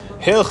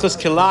Hilchus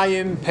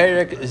Kilayim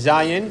Perek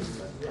Zayin.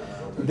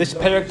 This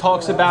perek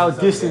talks about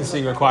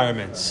distancing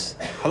requirements.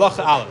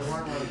 Halacha Aleph.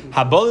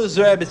 Habol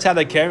Zereh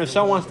b'tzadei kerem. If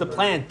someone wants to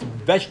plant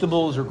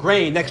vegetables or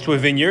grain next to a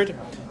vineyard,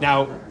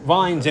 now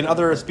vines and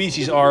other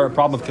species are a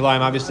problem of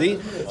kilayim,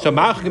 obviously. So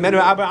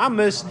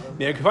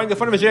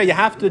you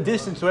have to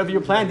distance whatever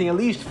you're planting at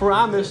least 4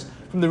 amos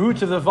from the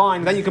roots of the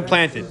vine. Then you can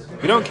plant it.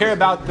 We don't care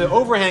about the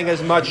overhang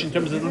as much in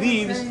terms of the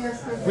leaves.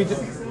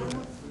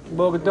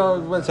 Well,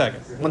 one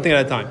second. One thing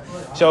at a time.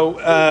 So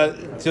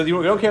we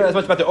don't care as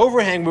much about the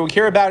overhang. What we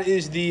care about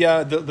is the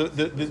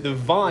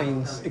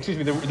vines. Excuse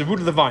me, the root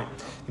of the vine.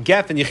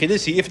 Gef and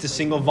Yechidisi, if it's a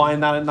single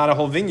vine, not a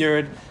whole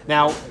vineyard.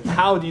 Now,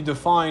 how do you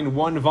define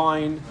one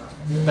vine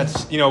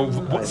that's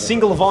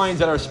single vines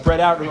that are spread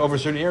out over a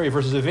certain area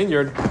versus a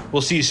vineyard?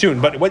 We'll see soon.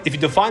 But if you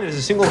define it as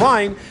a single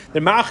vine,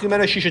 then in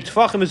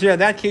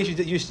that case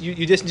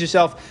you distance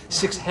yourself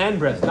 6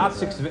 handbreadths, not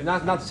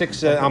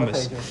 6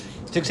 amos.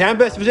 6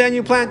 handbreadths, and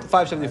you plant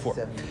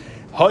 574.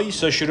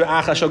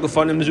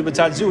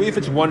 If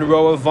it's one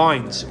row of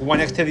vines, one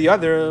next to the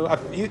other,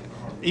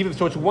 even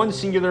so, it's one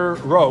singular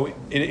row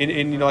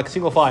in like a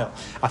single file.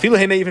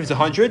 Even if it's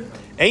 100,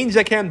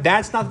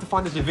 that's not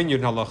defined as a vineyard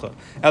in halacha.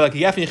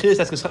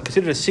 That's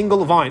considered a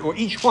single vine, or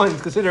each one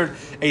is considered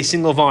a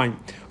single vine.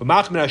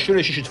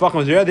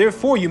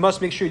 Therefore, you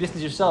must make sure you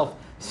distance yourself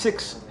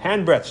 6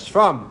 handbreadths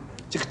from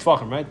 6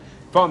 tefachim, right?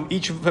 From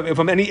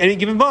any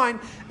given vine,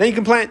 then you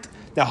can plant.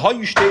 Now, how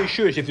you stay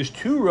sure if there's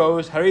 2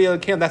 rows,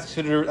 that's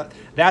considered a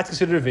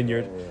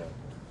vineyard.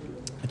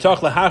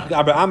 Therefore,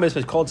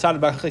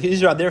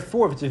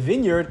 if it's a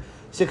vineyard,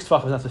 6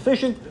 tefachim is not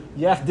sufficient.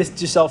 You have to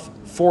distance yourself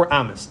 4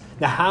 amos.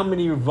 Now, how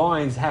many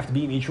vines have to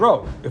be in each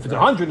row? If it's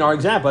 100 in our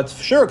example, that's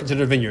for sure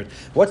considered a vineyard.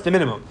 What's the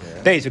minimum?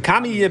 How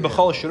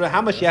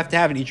much you have to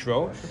have in each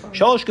row?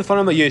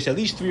 At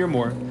least 3 or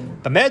more.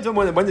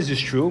 When is this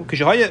true?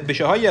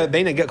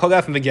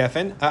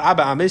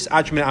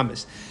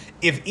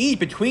 If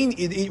between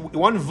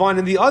one vine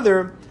and the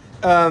other,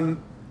 it's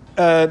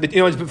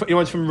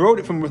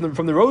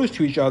from the rows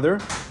to each other,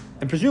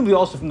 and presumably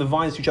also from the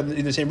vines to each other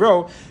in the same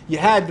row, you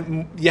had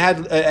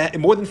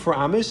more than 4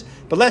 amos,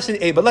 but less than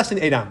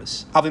 8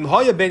 amos.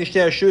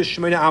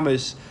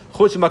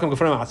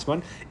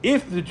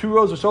 If the 2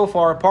 rows were so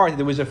far apart that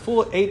there was a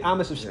full 8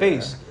 amos of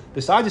space.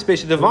 Besides the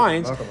space of the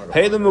vines,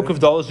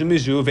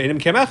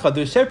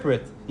 they're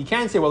separate. You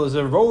can't say, well, there's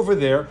a row over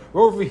there,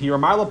 row over here, a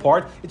mile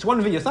apart. It's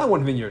one vineyard. It's not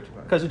one vineyard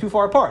because they're too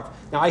far apart.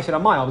 Now, I said a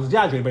mile. I was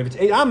exaggerating. But if it's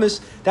 8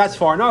 amos, that's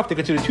far enough. They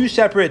consider 2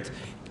 separate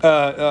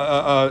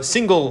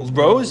single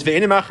rows.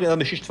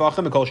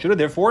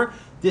 Therefore,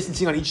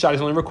 distancing on each side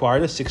is only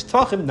required as 6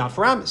 tefachim, not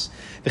 4 amos.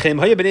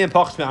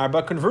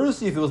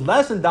 Conversely, if it was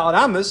less than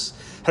daled amos,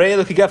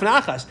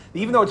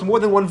 even though it's more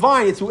than one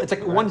vine, it's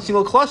like one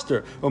single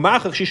cluster. And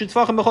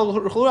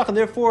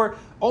therefore,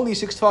 only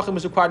 6 tefachim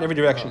is required in every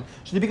direction.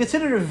 So to be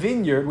considered a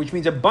vineyard, which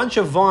means a bunch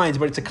of vines,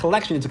 but it's a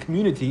collection, it's a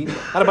community,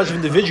 not a bunch of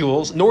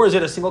individuals, nor is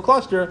it a single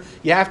cluster,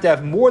 you have to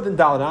have more than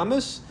daled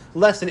amos,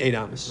 less than 8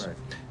 amos. Right.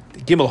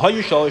 Gimel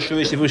Hayushal, if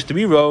it was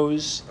 3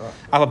 rows,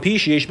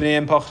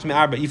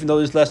 even though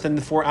there's less than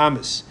 4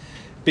 amos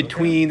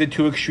between the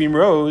 2 extreme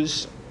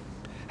rows,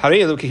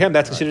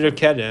 that's considered a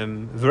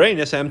kedem.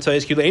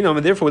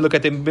 And therefore, we look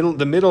at the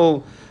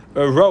middle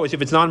row as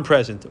if it's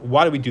non-present.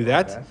 Why do we do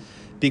that?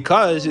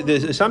 Because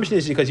the assumption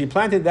is because you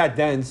planted that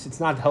dense,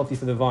 it's not healthy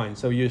for the vine.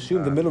 So you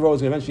assume the middle row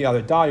is going to eventually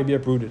either die or be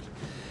uprooted.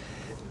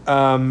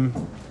 So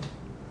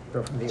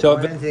from the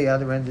one end to the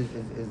other end is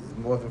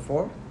more than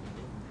 4?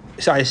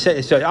 So I said,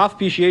 af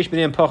pishyesh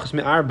b'nei pachas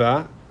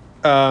me'arba,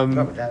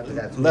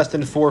 less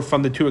than 4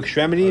 from the 2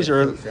 extremities,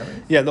 or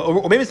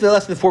maybe it's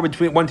less than 4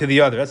 between one to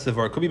the other. That's the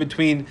vart. It could be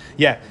between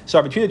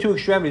between the 2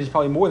 extremities is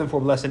probably more than 4,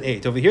 but less than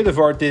 8. Over here, the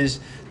vart is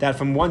that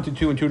from 1 to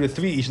 2 and 2 to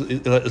 3 each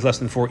is less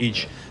than 4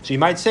 each. So you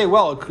might say,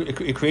 well,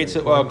 it creates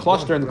a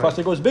cluster, and the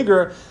cluster goes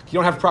bigger. You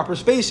don't have proper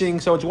spacing,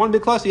 so it's one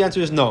big cluster. The answer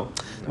is no.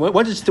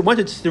 Once it's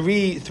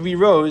three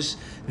rows,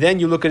 then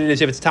you look at it as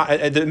if it's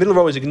the middle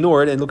row is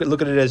ignored, and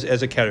look at it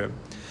as a kerem.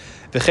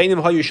 So you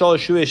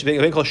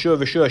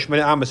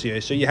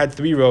had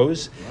 3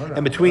 rows,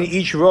 and between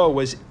each row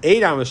was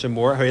 8 amos or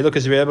more. You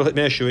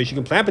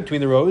can plant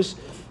between the rows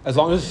as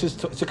long as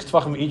it's 6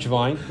 tefachim each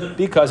vine,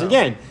 because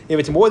again, if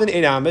it's more than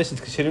 8 amos,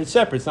 it's considered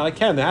separate. It's not a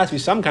kerem. There has to be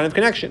some kind of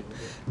connection.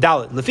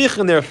 Therefore,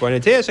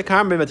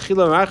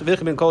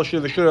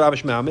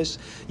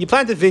 you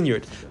plant a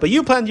vineyard, but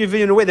you plant your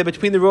vineyard in a way that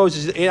between the rows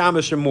is 8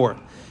 amos or more.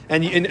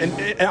 And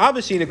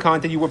obviously in a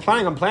content you were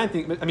planning on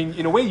planting. I mean,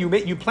 in a way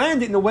you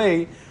planned it in a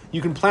way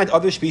you can plant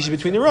other species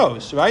between the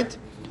rows, right?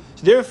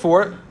 So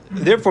therefore,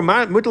 you can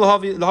plant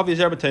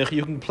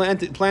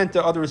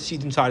the other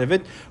seeds inside of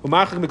it. As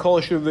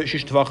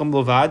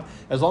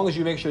long as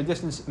you make sure a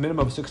distance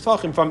minimum of 6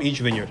 tefachim from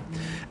each vineyard.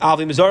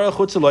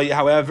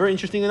 However,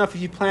 interesting enough,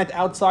 if you plant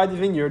outside the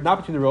vineyard, not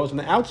between the rows, on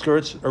the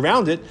outskirts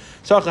around it,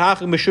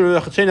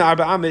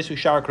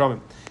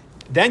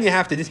 then you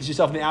have to distance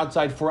yourself from the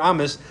outside 4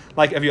 amos,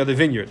 like every other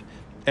vineyard.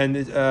 And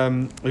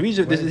the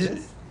reason this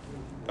is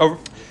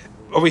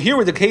over here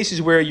with the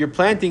cases where you're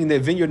planting the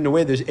vineyard in a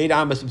way there's 8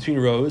 amas between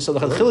rows, so the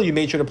chilchila you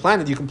made sure to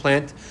plant it, you can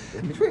plant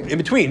in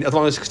between as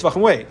long as 6 tefachim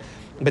away.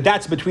 But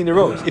that's between the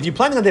rows. If you're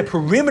planting on the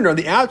perimeter, on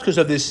the outskirts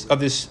of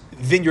this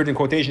vineyard in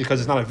quotation, because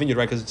it's not a vineyard,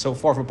 right? Because it's so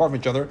far apart from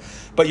each other.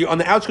 But you're on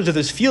the outskirts of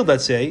this field,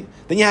 let's say,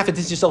 then you have to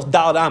distance yourself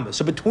dalad amas.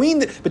 So between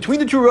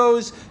the 2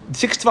 rows,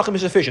 6 tefachim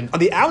is sufficient. On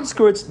the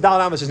outskirts,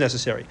 dalad amas is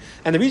necessary.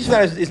 And the reason for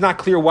that is not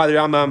clear why the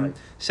Rambam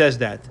says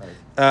that.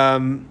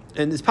 And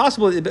it's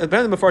possible,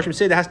 apparently the Mefarshim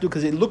say that has to do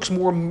because it looks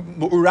more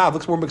urav,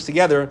 looks more mixed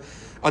together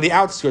on the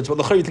outskirts. But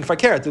you think if I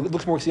care, it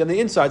looks more on the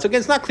inside. So again,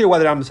 it's not clear why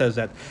the Rambam says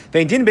that.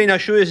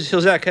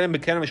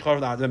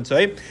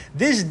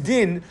 This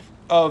din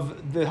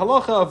of the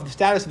halacha of the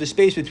status of the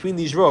space between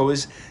these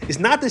rows is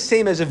not the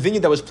same as a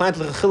vineyard that was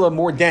planted l'chachila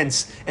more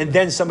dense, and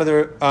then some of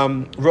the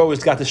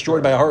rows got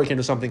destroyed by a hurricane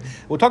or something.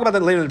 We'll talk about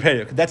that later in the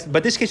period.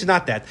 But this case is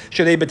not that.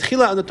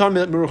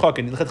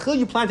 L'chachila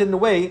you planted in a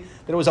way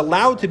that it was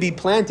allowed to be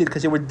planted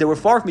because they were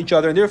far from each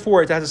other, and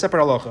therefore it has a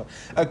separate halacha.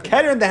 A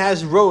kedron that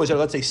has rows that are,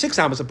 let's say, 6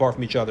 amas apart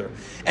from each other,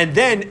 and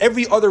then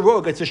every other row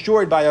gets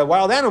destroyed by a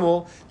wild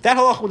animal, that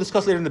halacha we'll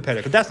discuss later in the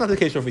period. But that's not the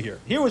case over here.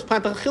 Here was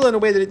planted l'chachila in a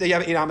way that you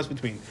have 8 amas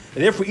between.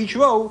 And therefore, each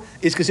row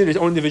is considered its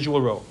own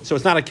individual row. So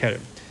it's not a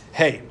kerem.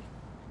 Hey.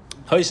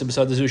 I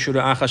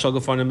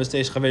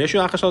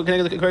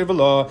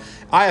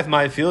have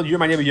my field, you're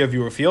my neighbor, you have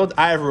your field.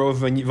 I have a row of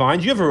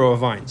vines, you have a row of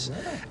vines.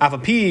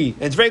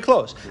 It's very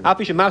close.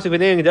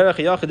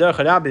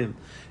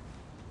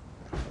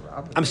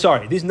 I'm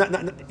sorry. These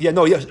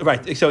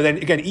right. So then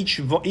again, each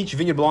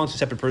vineyard belongs to a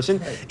separate person,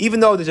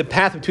 even though there's a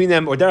path between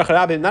them, or derech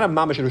harabim, not a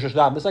mamash or rosh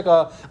hashanah. It's like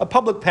a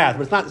public path,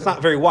 but it's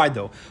not very wide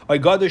though. Or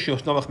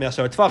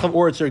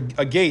it's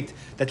a gate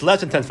that's less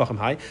than 10 tefachim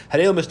high.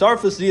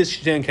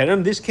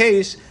 In this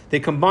case,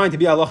 they combine to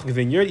be a halachic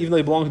vineyard, even though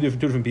they belong to two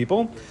different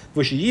people.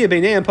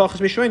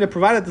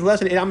 Provided there's less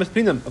than 8 amas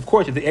between them. Of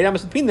course, if the 8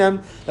 amas between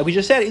them, like we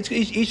just said, each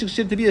is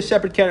considered to be a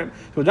separate kerem.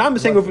 So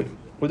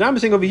what I'm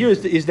saying over here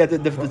is that the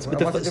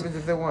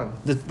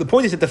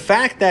point is that the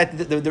fact that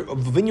the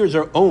vineyards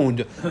are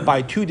owned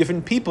by 2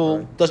 different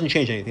people doesn't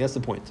change anything. That's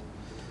the point.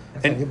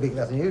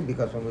 That's new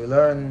because when we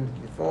learned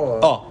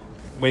before.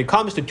 When it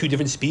comes to 2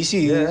 different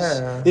species,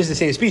 this is the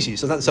same species.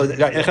 So this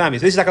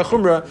is like a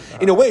chumrah.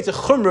 In a way, it's a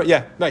chumrah.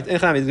 Yeah, right.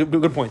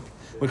 Good point.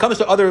 When it comes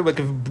to other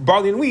like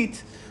barley and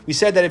wheat, we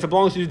said that if it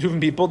belongs to 2 different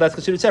people, that's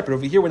considered separate.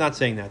 Over here, we're not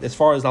saying that. As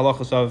far as the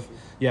halachos of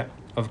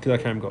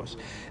Kiddush Kerem goes.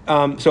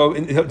 So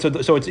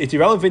it's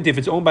irrelevant if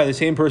it's owned by the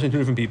same person, 2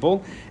 different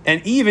people,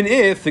 and even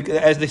if,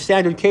 as the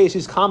standard case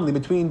is commonly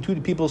between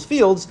 2 people's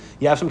fields,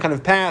 you have some kind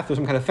of path or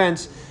some kind of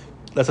fence.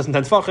 That's less than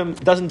 10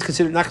 tefachim. It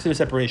not consider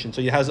separation.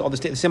 So it has all the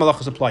same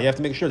halachos apply. You have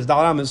to make sure it's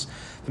dalad amas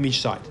from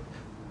each side.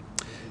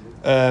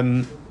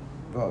 Vav,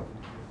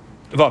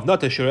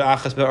 not the shura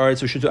achas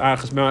be'aretz or shura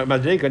achas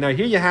madrega. Now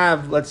here you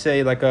have, let's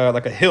say, like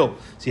a hill.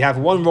 So you have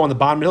one row on the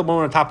bottom of the hill, one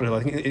row on the top of the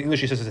hill. I think in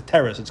English it says it's a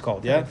terrace. It's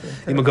called, yeah.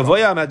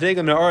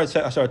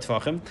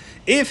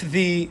 If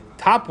the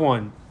top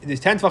one is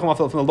 10 tefachim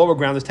from the lower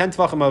ground, there's 10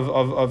 tefachim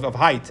of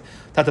height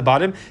at the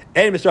bottom,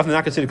 and mitzvah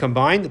not considered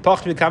combined. If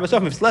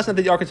it's less than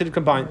that, they are considered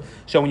combined.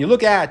 So when you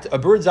look at a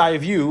bird's eye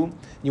view,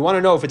 you want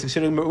to know if it's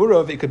considered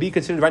me'urav. It could be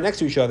considered right next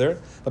to each other,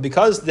 but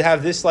because they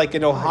have this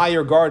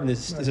higher garden,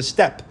 there's a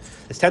step.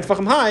 It's 10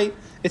 tefachim high.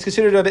 It's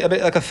considered a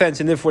bit like a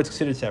fence, and therefore it's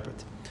considered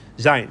separate.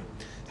 Zayin.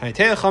 We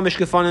said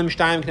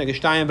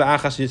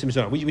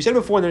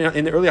before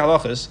in the early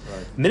halachas,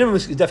 minimum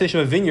definition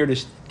of a vineyard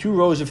is 2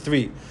 rows of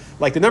 3,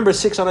 like the number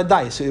 6 on a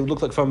dice. So it would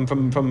look like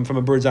from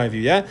a bird's eye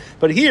view, yeah.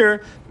 But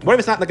here, what if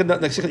it's not like you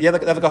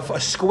have a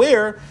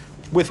square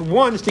with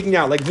 1 sticking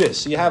out like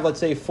this? So you have,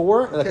 let's say,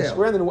 4, like a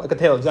square, and then like a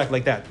tail,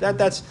 exactly like that.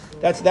 That's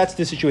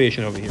the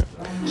situation over here.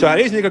 So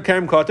this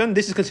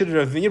is considered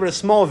a vineyard, but a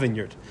small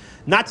vineyard,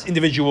 not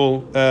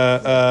individual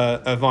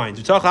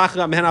vines.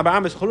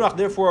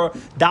 Therefore,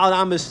 dalad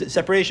amas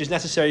separation is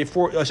necessary. 6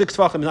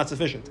 tefachim is not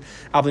sufficient.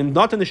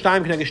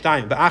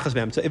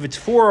 So if it's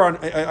 4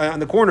 on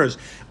the corners,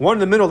 1 in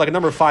the middle, like a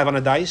number 5 on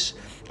a dice,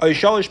 or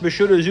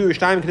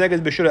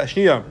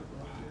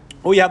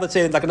you have, let's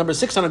say, like a number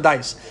 6 on a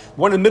dice,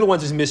 1 of the middle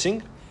ones is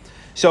missing.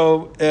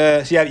 So you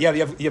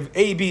have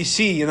A, B,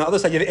 C, and on the other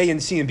side you have A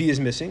and C, and B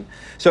is missing.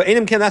 So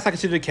Einim Ken, that's not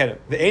considered a Kedem.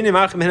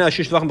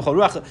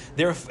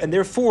 And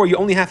therefore you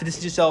only have to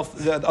distance yourself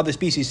the other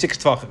species 6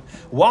 Tvachim.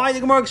 Why?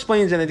 The Gemara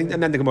explains, and I think,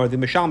 and then the Gemara, the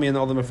Meshalmi and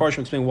all the Mefarshim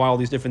explain why all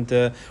these different,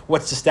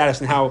 what's the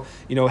status and how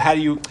do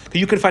you,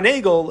 because you can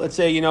finagle, let's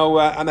say,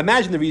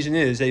 imagine the reason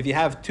is that if you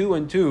have 2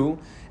 and 2,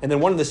 and then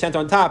 1 in the center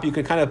on top, you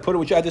can kind of put it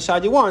whichever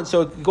side you want,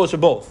 so it goes for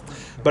both.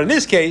 But in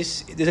this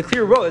case, there's a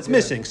clear row that's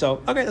missing.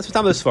 So, okay, that's what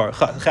time this far.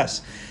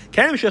 Ches.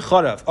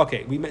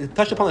 Okay, we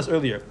touched upon this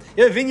earlier.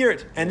 You have a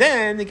vineyard, and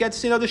then it gets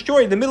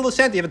destroyed in the middle of the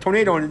center. You have a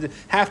tornado, and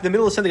half the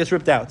middle of the center gets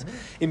ripped out.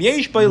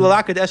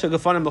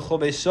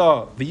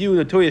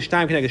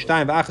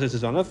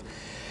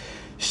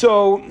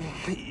 So,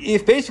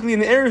 if basically in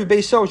the area of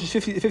Beis So, which is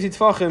 50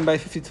 Tvachim by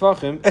 50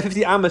 Tvachim,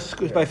 50 Amos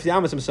by 50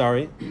 Amos, I'm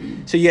sorry.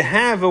 So you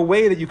have a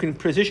way that you can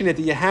position it.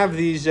 That you have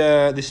these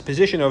this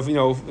position of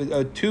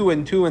 2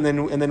 and 2 and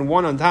then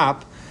 1 on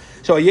top.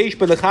 So yesh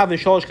b'lechav and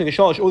shalosh k'nei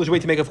shalosh. Oh, there's a way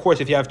to make, of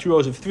course, if you have 2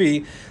 rows of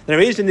 3. Then I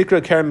raised the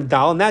nikra kerem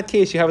dal. In that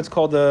case, you have what's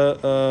called a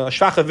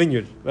shvacha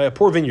vineyard, right? A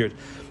poor vineyard.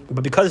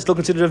 But because it's still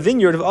considered a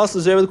vineyard of also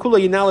zeh kula,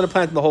 you're now allowed to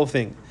plant the whole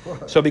thing.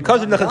 So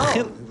because of the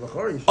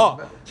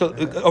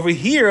over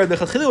here the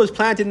chachila was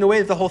planted in a way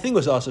that the whole thing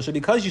was also. So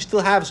because you still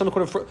have some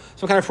kind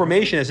of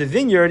formation as a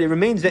vineyard, it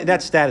remains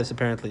that status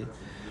apparently.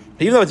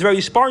 Even though it's very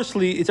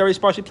sparsely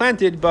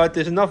planted, but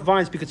there's enough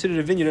vines to be considered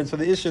a vineyard, and so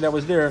the issue that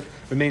was there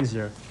remains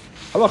there.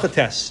 Halacha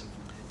tes.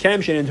 You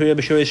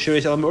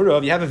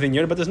have a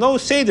vineyard, but there's no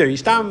seder.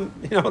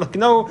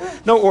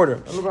 No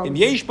order.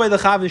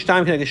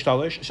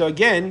 So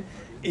again,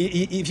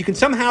 if you can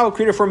somehow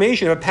create a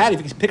formation of a pattern,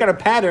 if you can pick out a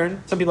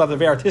pattern, some people have a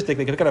very artistic,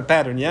 they can pick out a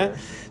pattern, yeah?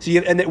 So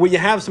where you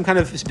have some kind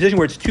of position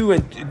where it's 2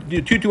 and then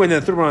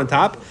the third one on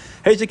top,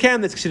 here's a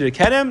kem that's considered a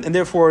kedem, and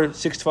therefore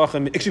 6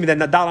 tvachim, excuse me,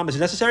 that dal amas is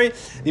necessary.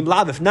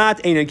 If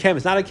not, ein kem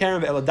is not a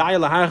kedem,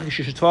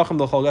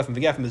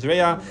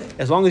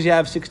 as long as you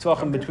have 6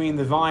 tvachim between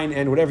the vine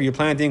and whatever you're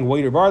planting,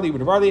 wheat or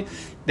barley,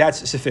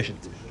 that's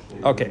sufficient.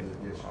 Okay.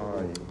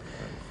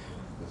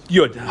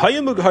 Yud.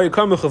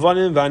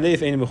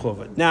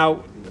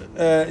 Now,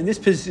 in this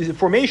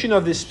formation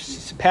of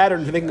this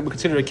pattern to make them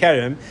considered a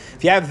kerem,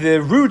 if you have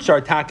the roots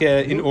are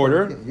taka in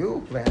order,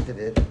 you planted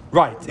it,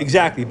 right?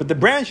 Exactly, but the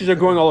branches are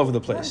growing all over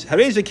the place.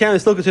 Harei a kerem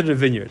is still considered a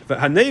vineyard.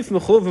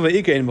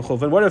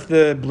 What if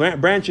the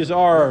branches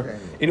are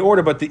in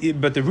order, but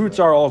the roots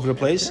are all over the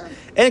place?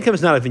 And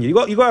is not a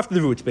vineyard. You go after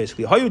the roots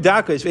basically.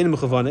 Hayudaka is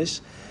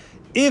mechuvanis.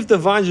 If the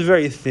vines are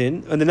very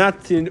thin and they're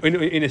not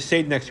in a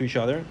shade next to each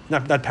other,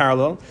 not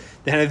parallel,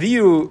 the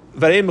hanaviu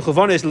varei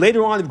mechuvanis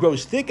later on it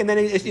grows thick, and then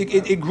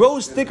it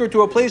grows thicker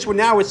to a place where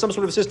now it's some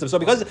sort of system. So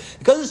because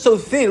it's so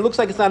thin, it looks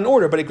like it's not in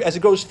order. But as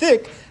it grows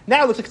thick,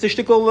 now it looks like it's a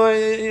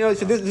shtickle.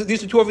 So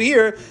these are 2 over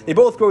here. They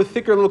both grow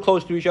thicker, a little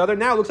close to each other.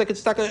 Now it looks like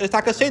it's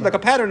taka shade, like a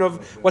pattern of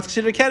what's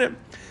considered a kerem.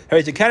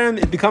 It's a kerem,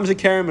 it becomes a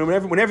kerem, and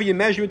whenever you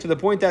measure it to the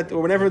point that,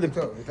 or whenever the...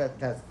 So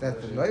that's the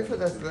noifer,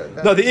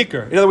 No, the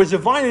ikr. In other words, the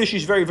vine issue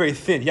is very, very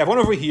thin. You have one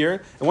over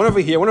here, and one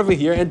over here, one over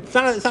here, and it's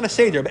not a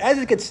seder. But as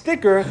it gets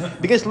thicker,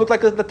 it begins to look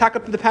like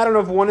the pattern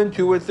of 1 and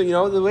 2, with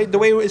the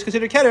way it's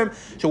considered kerem.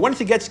 So once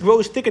it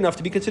grows thick enough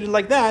to be considered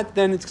like that,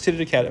 then it's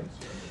considered a kerem.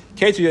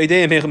 Now,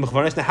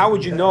 how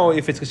would you know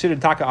if it's considered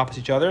taka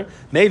opposite each other?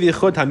 Maybe you have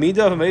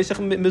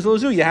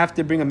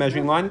to bring a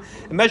measuring line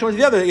and measure one to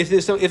the other. If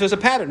there's a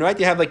pattern, right?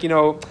 You have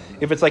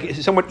if it's like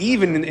somewhat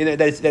even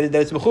that it's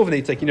mechuvne,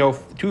 it's like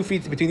 2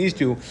 feet between these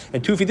two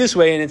and 2 feet this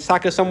way, and it's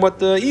taka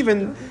somewhat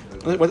even.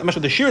 I'm not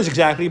sure the shear is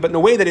exactly, but in a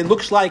way that it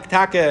looks like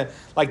taka,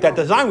 like that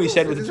design we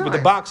said with the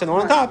box and the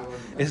one on top,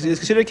 is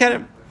considered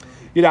kerem.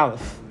 Yud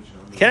Aleph.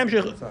 Kerem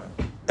Yud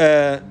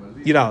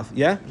Aleph,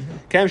 yeah.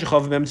 And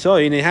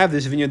they have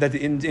this vineyard that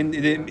in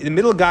the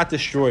middle got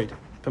destroyed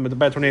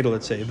by a tornado,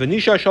 let's say.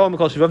 Venisha shalom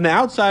because from the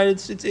outside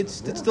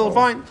it's still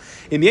fine.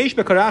 If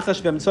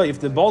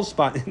the bald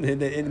spot in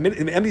the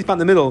empty spot in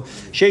the middle,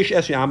 sheish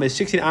esri amas,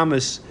 16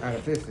 amas out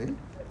of 50.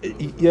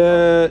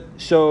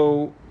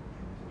 So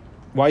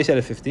why you said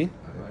a 50?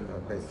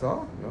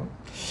 No.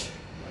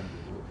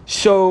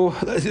 So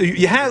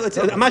you have.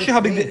 I'm not sure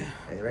how big.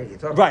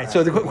 Right.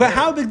 So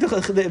how big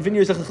the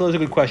vineyard is a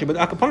good question. But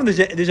upon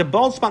there's a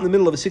bald spot in the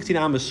middle of a 16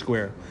 amas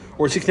square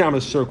or a 16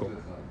 amas circle.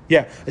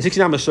 Yeah, a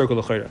 16 amas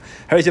circle.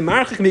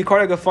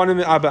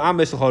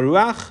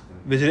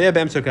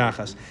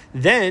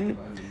 Then,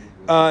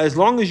 as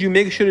long as you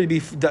make sure to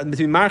be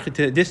market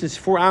to distance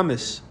 4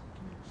 amas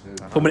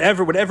from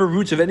whatever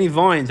roots of any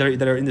vines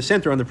that are in the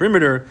center on the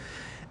perimeter.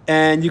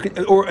 And you can,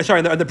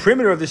 on the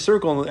perimeter of this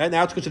circle, and the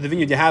outskirts of the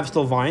vineyard, you have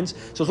still vines.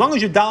 So as long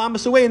as you dal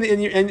amas away in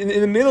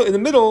the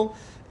middle,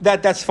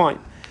 that's fine.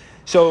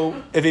 So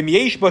if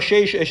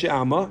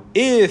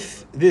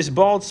this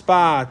bald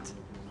spot,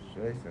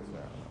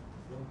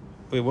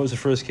 wait, what was the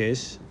first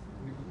case?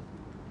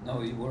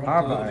 No, you were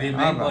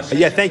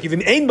yeah, thank you.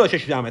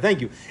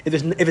 Thank you. If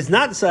it's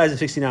not the size of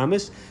 16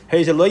 amas,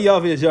 you shouldn't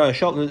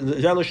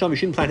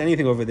plant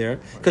anything over there,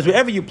 because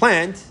wherever you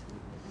plant,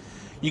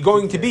 you're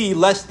going to be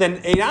less than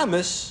 8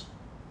 amas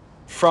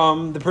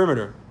from the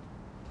perimeter.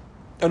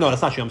 Oh no,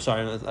 that's not true. I'm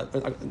sorry.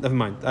 Never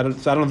mind. I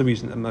don't know the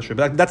reason. I'm not sure.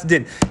 But that's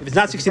din. If it's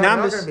not 16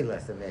 amas, it's not going to be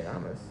less than 8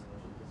 amas.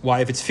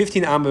 Why? If it's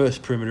 15 amas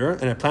perimeter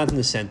and I plant in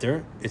the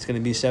center, it's going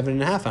to be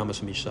 7.5 amas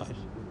from each side.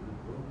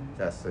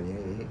 That's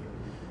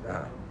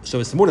so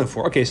it's more than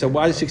 4. Okay, so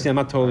why is 16? I'm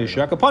not totally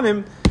sure. Upon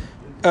him,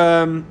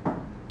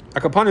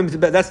 Akapanim,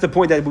 that's the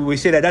point that we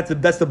say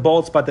that's the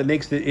bald spot that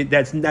makes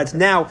that's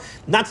now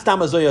not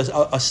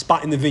stamazoya a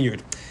spot in the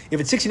vineyard.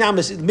 If it's 16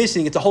 amas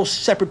missing, it's a whole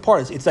separate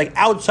part. It's like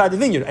outside the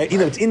vineyard.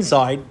 It's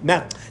inside,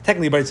 not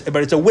technically,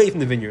 but it's away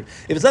from the vineyard.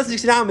 If it's less than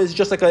 16 amas, it's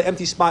just like an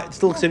empty spot. It's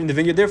still sitting in the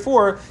vineyard.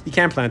 Therefore, you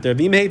can't plant there.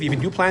 If you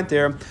do plant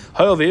there, as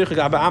long as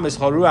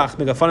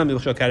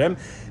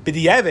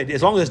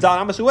it's dal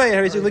amas away,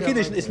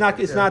 it's not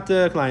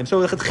kalayim.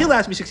 So the chetchila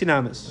has to be 16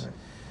 amas.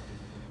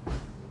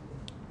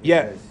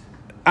 Yeah.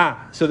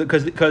 So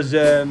because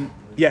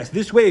yes,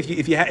 this way if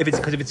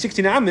it's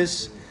 16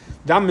 amas,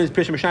 the amas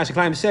Pirshim Mashnas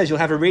Kalayim says you'll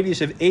have a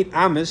radius of 8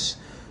 amas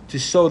to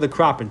sow the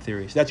crop in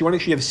theory. So that's you want to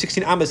make sure you have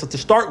 16 amas to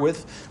start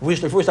with before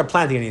you start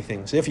planting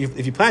anything. So if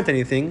you plant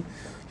anything,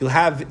 you'll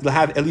have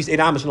at least 8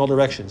 amas in all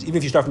directions, even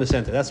if you start from the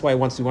center. That's why you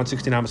want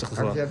 16 amas.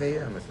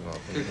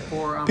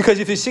 Because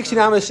if it's 16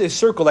 amas is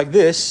circle like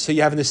this, so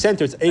you have in the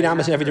center, it's 8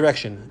 amas in every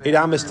direction. 8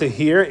 amas to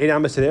here, 8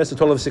 amas to there, it's a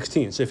total of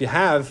 16. So if you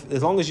have,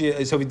 as long as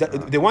you, so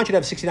they want you to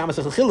have 16 amas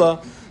of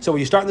chila, so when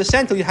you start in the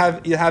center, you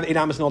have 8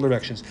 amas in all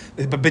directions.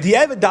 But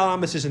b'diavad dal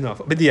amas is enough.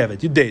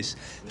 B'diavad, you days.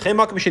 If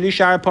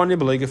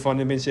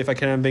I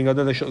can bring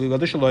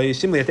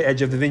similarly at the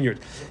edge of the vineyard,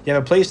 you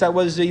have a place that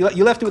was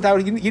you left it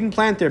without, you didn't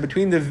plant there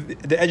between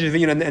the edge of the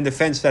vineyard and the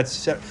fence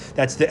that's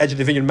the edge of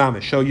the vineyard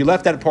mamish. So you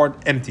left that part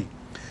empty.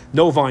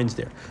 No vines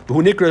there. It's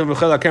called the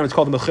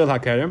Mechil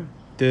HaKerem,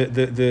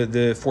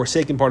 the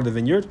forsaken part of the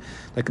vineyard,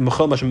 like the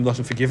Mechil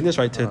Mashim forgiveness,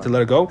 right, to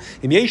let it go.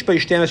 If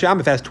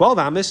it has 12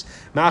 amas,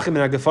 then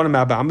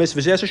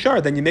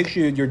you make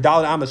sure you're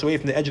daled amas away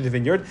from the edge of the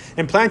vineyard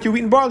and plant your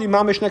wheat and barley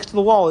mamish next to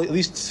the wall, at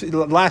least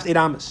the last 8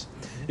 amas.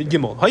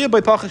 Gimel.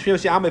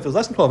 If it's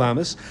less than 12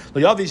 amas,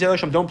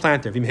 don't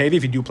plant there.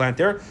 If you do plant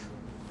there,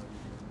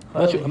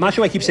 I'm not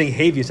sure why I keep saying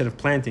heavy instead of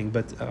planting,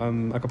 but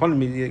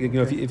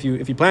if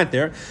you plant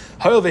there,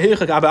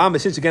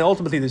 since again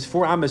ultimately there's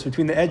 4 amas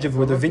between the edge of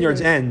where the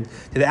vineyards end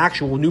to the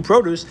actual new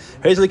produce,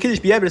 but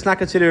it's not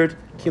considered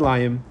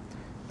kilayim.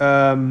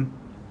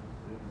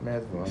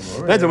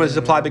 Medvan is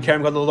applied by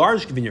Kerem got a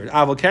large vineyard.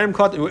 Aval Kerem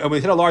cut. When we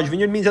said a large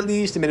vineyard means at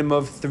least a minimum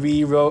of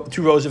 2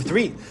 rows of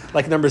 3,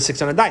 like number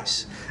 6 on a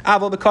dice.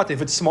 Aval Bekat.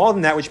 If it's smaller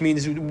than that, which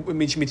means 2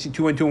 and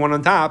 2 and 1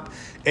 on top,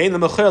 ain't the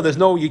mechil. There's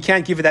no. You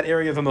can't give it that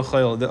area of a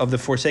mechil of the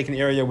forsaken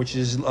area which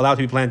is allowed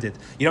to be planted.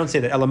 You don't say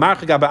that.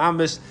 Elamarcha gaba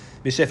amis.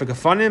 Oh, so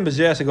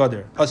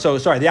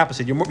sorry, the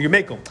opposite. You're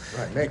mekel.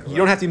 Right, you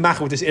don't have to be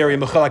machal with this area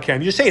mechal kerem.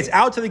 You just say it's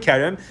out to the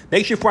kerem.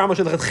 Make sure 4 amos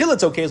with the chil.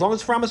 It's okay as long as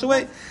it's 4 amos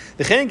away.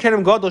 The chen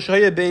kerem gadol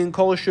shaya bein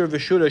kol shur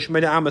v'shura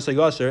shmeda amos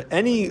agaser.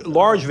 Any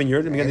large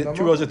vineyard, I mean,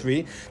 2 rows of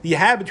 3, you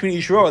have between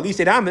each row at least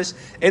 8 amos.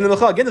 And the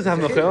mechal again doesn't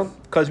have mechal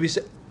because we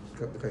said.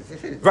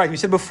 Right, we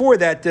said before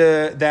that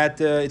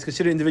it's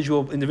considered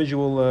individual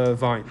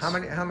vines.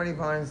 How many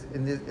vines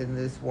in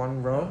this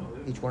one row?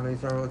 Each one of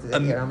these rows is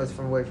 8 amas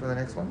from away from the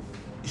next one.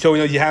 So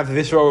you have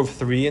this row of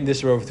 3 and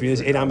this row of 3.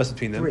 There's 8 amas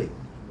between them. 3.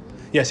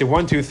 Yeah, so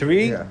 1, 2,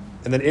 3, yeah.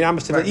 And then 8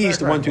 amas to the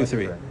east. 1, 2,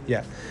 3. Right.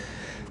 Yeah.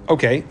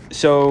 Okay.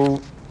 So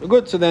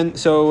good. So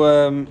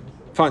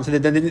fine. So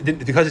then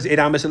because it's 8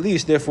 amas at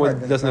least, therefore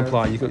it doesn't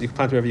apply. You can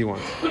plant wherever you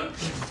want.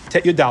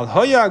 You had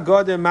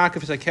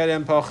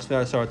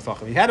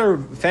a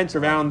fence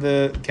around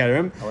the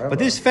kerem, but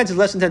this fence is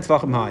less than 10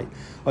 tefachim high.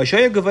 Or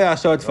 10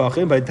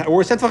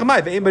 tefachim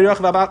high.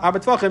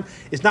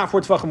 It's not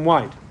 4 tefachim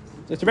wide.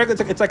 It's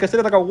regular. It's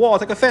like a wall.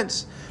 It's like a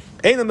fence.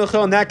 In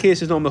that case,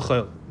 there's no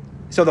mechil.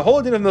 So the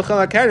whole din of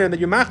mechil HaKerem that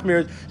you're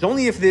machmir is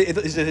only if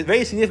it's a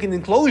very significant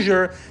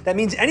enclosure. That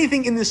means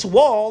anything in this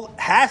wall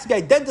has to be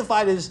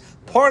identified as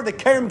part of the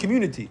kerem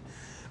community.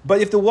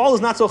 But if the wall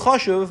is not so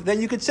chashuv,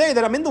 then you could say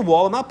that I'm in the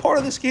wall. I'm not part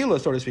of this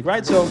kehillah, so to speak,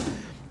 right?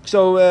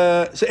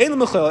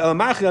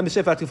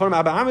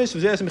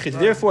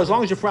 Therefore, as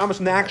long as you're from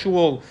the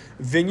actual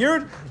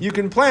vineyard, you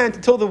can plant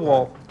until the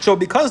wall. So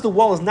because the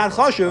wall is not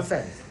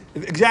chashuv.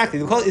 Exactly,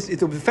 because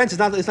the fence is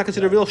not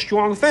considered a real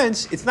strong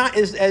fence. It's not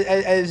as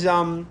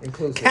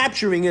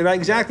capturing it, right?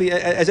 Exactly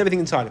as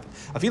everything inside of it.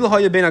 Even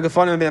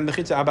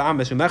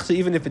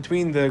if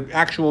between the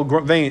actual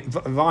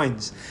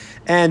vines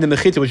and the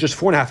mechitza was just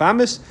 4.5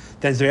 amas,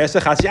 then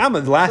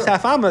the last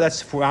half amma,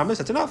 that's 4 amas.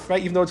 That's enough,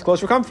 right? Even though it's close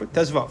for comfort.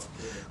 Tezvav.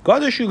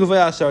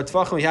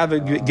 We have a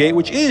gate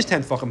which is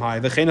 10 tefachim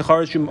high,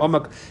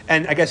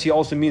 and I guess he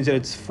also means that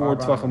it's 4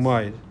 tefachim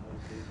wide.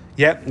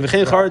 Yeah.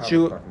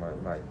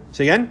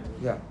 Say again?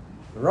 Yeah.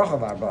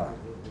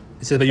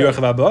 It says by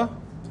Yerachav Abba?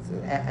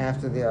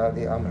 After the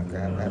Amak,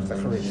 after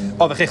Charish.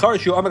 Oh, the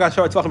Checharishu, Amak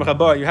Ashar Tvachim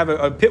Chabah. You have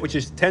a pit which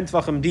is 10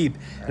 Tvachim deep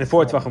and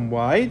 4 Tvachim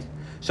wide.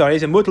 So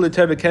it's a mutal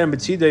terbe kerem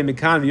betzidei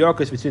mikan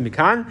v'yorkos between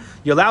mikan.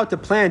 You're allowed to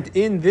plant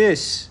in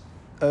this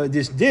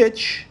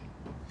ditch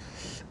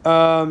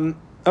on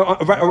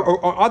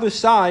other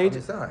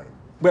side.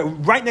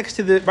 Right next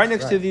to the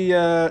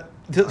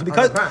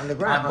because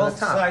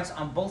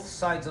on both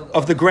sides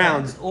of the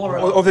ground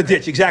or the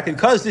ditch, exactly,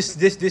 because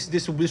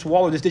this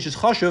wall or this ditch is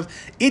chashuv,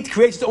 it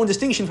creates its own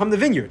distinction from the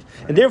vineyard,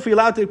 and therefore you're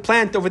allowed to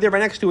plant over there right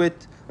next to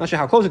it. I'm not sure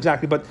how close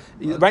exactly, but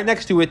right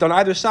next to it on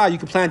either side you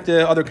can plant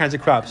other kinds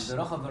of crops. The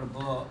Rachav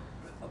Rabba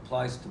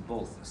applies to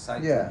both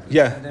sides. Yeah.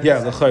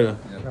 The chayra.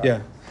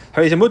 Yeah.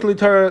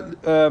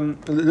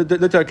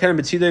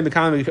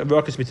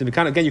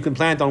 Again, you can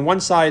plant on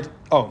one side.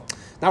 Oh,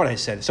 not what I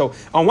said. So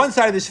on one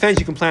side of this fence,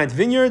 you can plant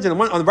vineyards, and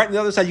on the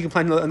other side, you can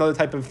plant another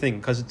type of thing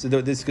because it's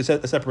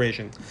a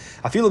separation.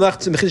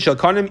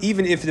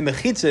 Even if the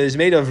mechitza is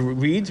made of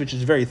reeds, which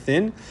is very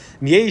thin,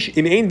 if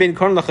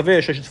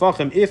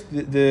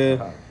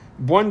the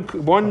one to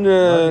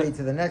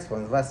the next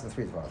one is less than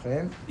 3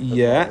 tvachim.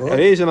 Yeah.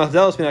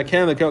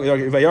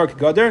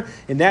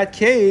 In that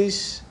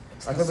case.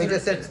 I thought we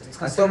just said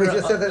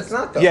that it's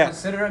not though. Yeah.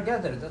 Consider a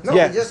gather. That's No, all.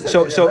 we just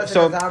said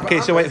that. Okay.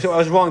 So I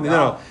was wrong.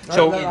 No.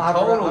 So in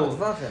total,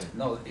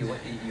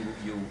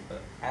 you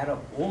add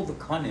up all the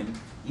kanim,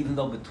 even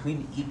though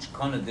between each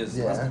kana there's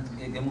less than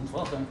gemut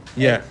tvachim.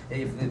 Yeah.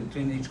 If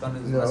between each kana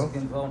there's less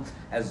than gemut tvachim,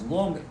 as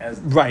long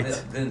as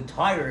the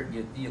entire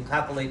you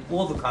calculate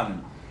all the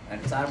kanim. And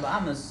it's arba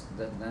amas,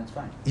 that's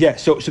fine. Yeah,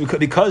 so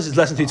because it's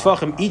less than 3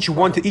 tefachim, each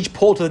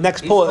pole to the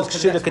next pole is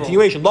considered a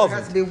continuation. Love it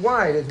has to be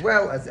wide as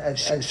well as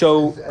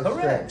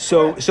correct.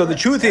 So the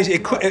truth is,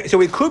 it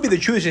could be the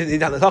truth is in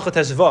Halacha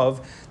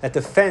Tezvav that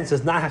the fence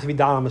does not have to be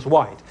dalamas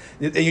wide.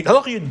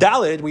 Halacha Yud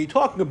Daled, when you're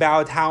talking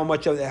about how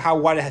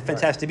wide a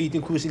fence has to be to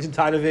include things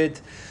inside of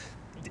it,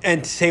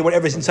 and say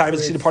whatever's inside of it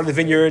is a part of the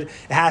vineyard,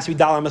 it has to be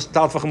dal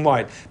tefachim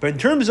wide. But in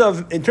terms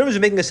of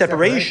making a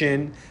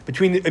separation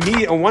between the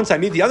immediate on one side,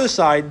 immediate the other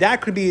side,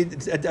 that could be a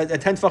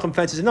 10 tefachim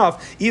fence is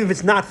enough, even if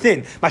it's not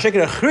thin. Masha'ik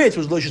a chritz,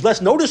 which is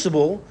less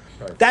noticeable,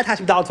 that has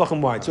to be dal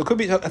tefachim wide. So it could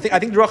be. I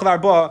think the Ruach of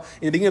Arba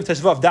in the beginning of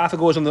Tezvav, dafa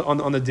goes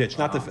on the ditch,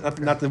 not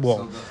the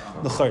wall.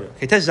 The chayr.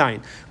 Okay, Tez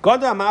Zayin.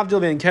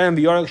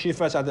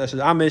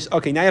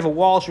 Okay, now you have a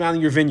wall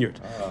surrounding your vineyard,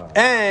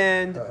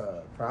 and.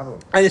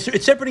 And it's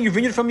separating your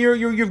vineyard from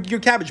your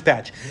cabbage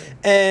patch,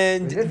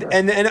 and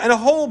a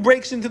hole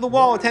breaks into the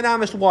wall 10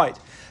 amos wide.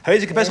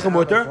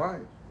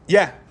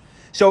 Yeah.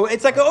 So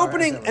it's like an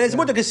opening, and it's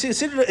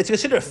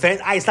considered a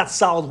fence. It's not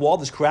solid wall.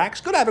 There's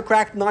cracks. Good to have a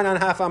crack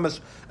 9.5 amos.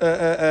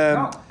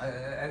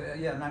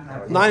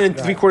 9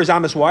 3/4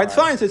 amos wide.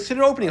 Fine. So it's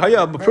considered opening.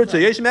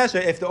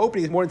 If the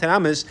opening is more than 10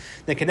 amos,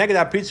 then connected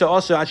that pizza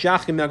also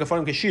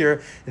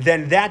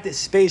then that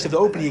space of the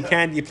opening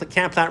you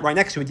can't plant right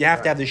next to it. You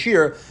have to have the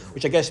shear,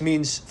 which I guess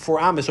means 4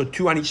 amos, so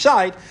 2 on each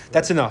side.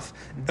 That's enough.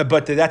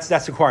 But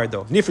that's required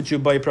though. If you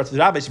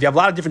have a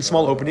lot of different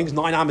small openings,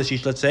 9 amos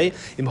each, let's say,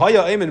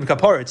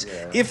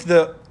 if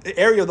the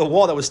area of the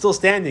wall that was still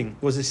standing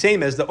was the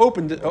same as the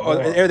open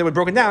area that was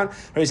broken down,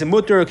 it's a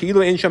mutter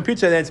ki'ilu ein sham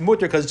pizza, then it's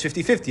mutter because it's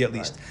 50-50 at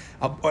least.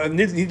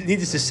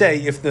 Needless to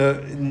say, if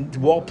the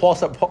wall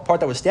part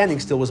that was standing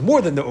still was more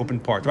than the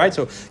open part, right?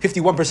 So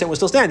 51% was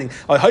still standing.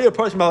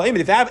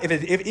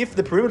 If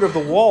the perimeter of the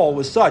wall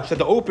was such that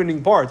the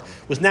opening part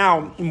was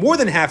now more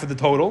than half of the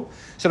total,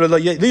 so in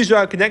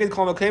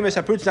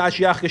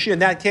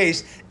that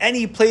case,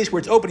 any place where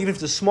it's open, even if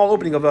it's a small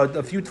opening of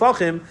a few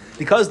tvachim,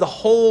 because the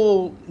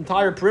whole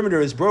entire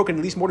perimeter is broken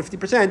at least more than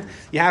 50%,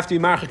 you have to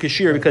be marcha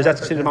kashir because that's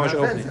considered mamash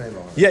opening.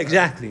 Yeah,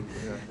 exactly.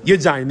 Yud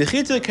Zayin.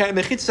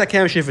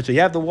 Mechitza.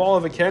 You have the wall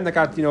of a keren that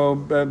got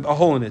a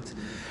hole in it.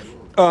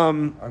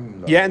 And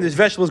there's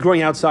vegetables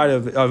growing outside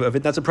of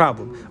it. That's a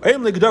problem.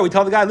 We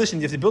tell the guy, listen,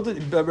 you have to build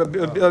it,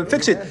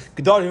 fix it.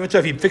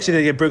 If you fix it,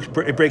 it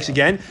breaks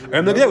again.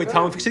 We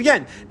tell him fix it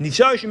again.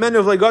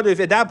 If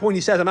at that point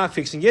he says, I'm not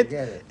fixing it,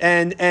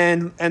 and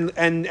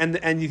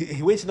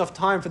he waits enough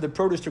time for the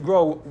produce to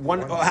grow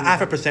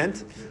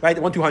 0.5%, right?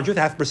 1/200th,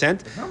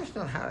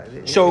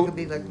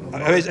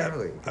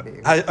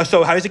 0.5%.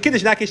 So how is a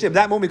kiddush in that case? If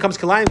that moment becomes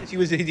kalayim, he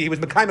was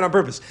mekayim on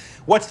purpose.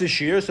 What's the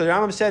shear? So the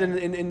Rambam said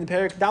in the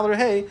Perek Dalar,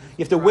 you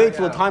have to wait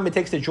till the time it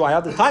takes to dry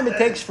out. The time it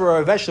takes for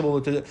a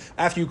vegetable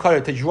after you cut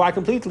it to dry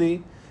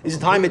completely is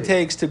the time it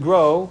takes to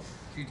grow.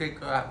 If you take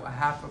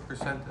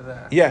 0.5% of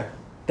that. Yeah,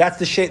 that's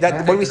the shear.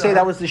 When we say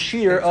that was the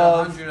shear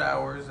of 100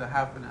 hours, a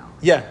half an hour.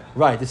 Yeah,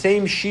 right. The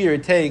same shear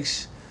it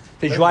takes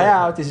to dry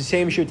out is the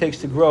same shear it takes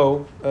to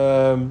grow.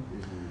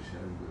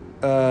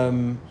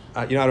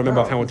 I don't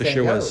remember offhand what the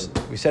shear was.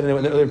 We said it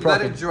in the earlier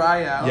prophet. Let it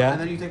dry out,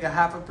 and then you take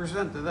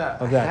 0.5% of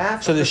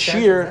that. So the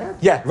shear,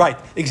 right,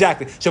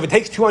 exactly. So if it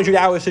takes 200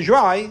 hours to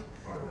dry,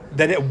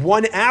 then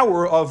 1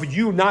 hour of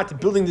you not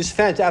building this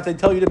fence after they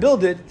tell you to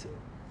build it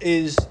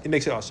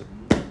makes it awesome.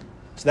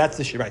 So that's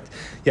the shear, right?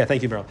 Yeah,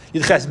 thank you, Beryl.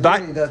 It doesn't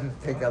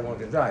take that long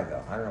to dry,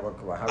 though. I don't know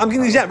how. I'm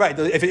getting exact right.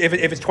 If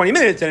it's 20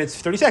 minutes, then it's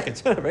 30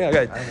 seconds.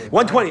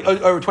 120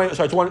 or 20.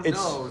 Sorry, it's one. It's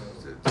all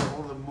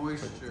the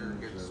moisture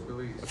gets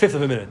released. 1/5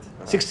 of a minute.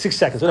 6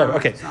 seconds, whatever.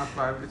 Okay. It's not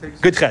 5. It takes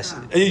Good ches.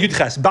 Good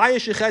ches.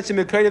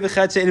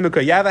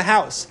 You have a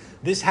house.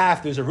 This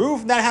half there's a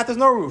roof. That half there's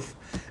no roof.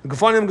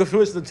 Gefanim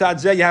gefruis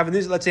l'tzad you have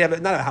this. Let's say you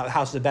have not a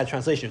house is a bad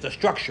translation. It's a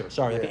structure.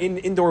 Sorry, like an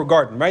indoor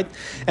garden, right?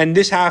 And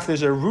this half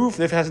there's a roof.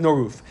 This has no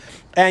roof.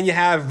 And you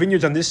have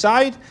vineyards on this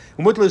side.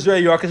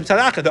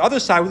 The other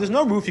side, where there's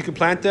no roof, you can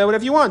plant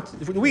whatever you want,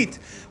 wheat.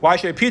 Why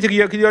should I appear to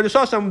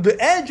the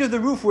edge of the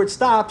roof where it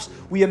stops?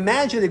 We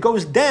imagine it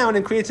goes down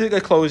and creates a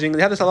closing.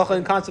 They have this halacha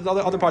and concept in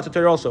other parts of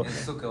Torah also.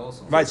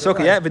 Right,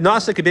 sukkah, yeah.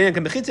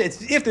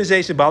 It's if there's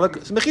a symbolic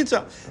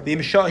mechitza.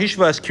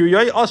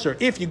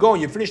 If you go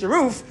and you finish the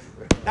roof,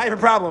 now you have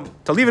a problem.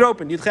 To leave it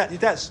open, you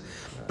test.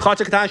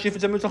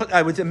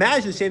 I would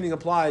imagine the same thing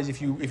applies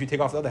if you take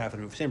off the other half of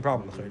the roof. Same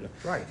problem.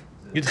 Right.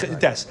 You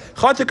test.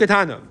 Chatza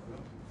katana.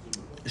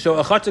 So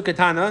a chatza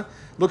katana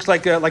looks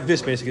like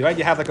this basically, right?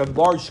 You have like a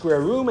large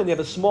square room and you have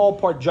a small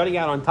part jutting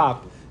out on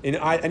top in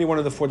any one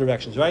of the four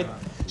directions, right?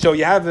 So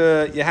we have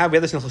this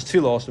in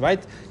Tefillah also, right?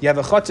 You have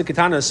a chatza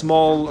katana, a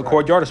small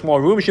courtyard, a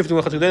small room, shifting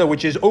a chatza katana,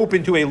 which is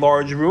open to a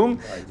large room.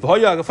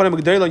 And you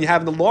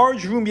have in the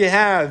large room you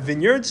have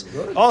vineyards.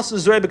 Also,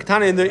 zoy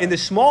katana in the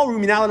small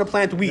room you're not allowed to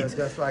plant wheat.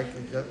 That's like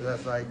in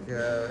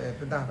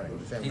Penang.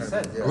 He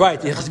said.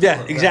 Right?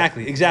 Yeah,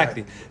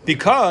 exactly.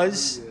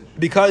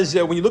 Because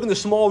when you look in the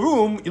small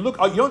room,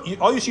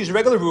 all you see is a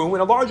regular room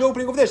and a large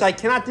opening over there. So I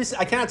cannot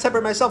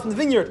separate myself from the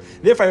vineyard.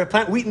 Therefore, if I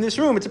plant wheat in this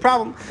room, it's a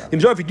problem.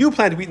 If you do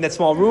plant wheat in that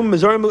small room,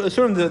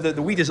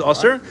 the wheat is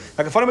usher.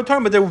 Like a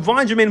fundamental, but the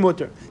vines remain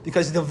mutter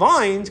because the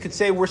vines could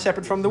say we're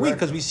separate from the wheat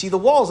because we see the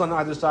walls on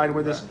either side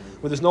where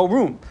there's no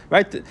room,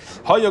 right?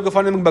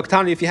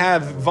 If you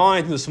have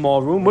vines in the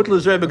small room,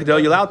 you're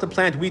allowed to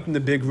plant wheat in the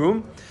big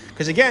room.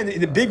 Because again,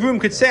 the big room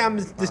could say I'm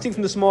distinct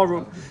from the small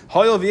room.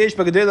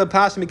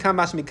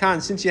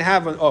 Since you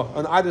have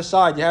on either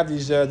side, you have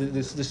these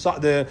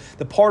the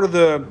part of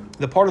the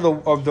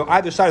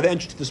either side of the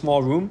entrance to the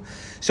small room.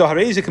 So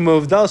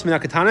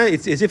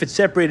it's as if it's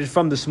separated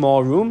from the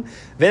small room.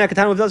 But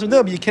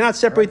you cannot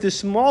separate the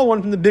small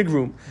one from the big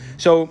room.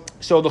 So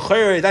the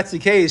chayr, if that's the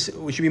case,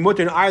 we should be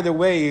mutter in either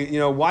way.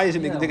 Why does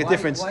it make a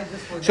difference?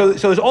 So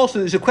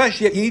there's a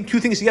question. You need two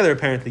things together.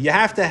 Apparently, you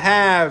have to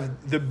have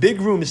the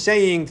big room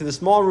saying to the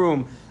small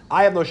room,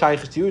 I have no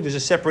shaykhs to you. There's a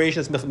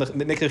separation that's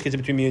makes a chizah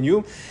between me and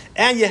you,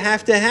 and you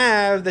have to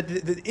have that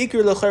the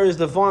ikr l'chayr is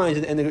the vines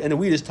and the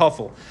wheat is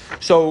tuffle.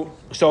 So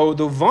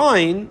the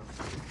vine.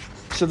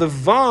 So the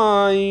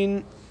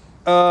vine,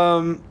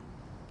 the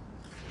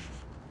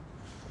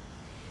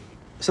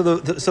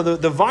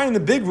vine in the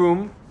big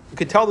room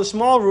could tell the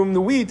small room, the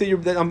wheat,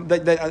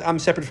 that I'm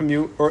separate from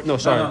you. Or no,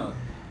 sorry. No.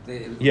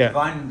 The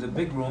vine in the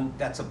big room,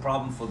 that's a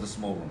problem for the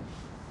small room.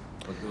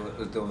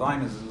 But the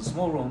vine is in the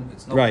small room,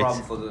 it's no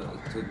problem for the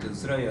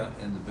zreya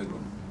in the big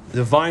room.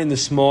 The vine in the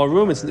small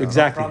room, it's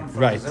exactly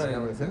right.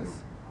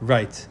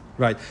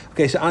 Right.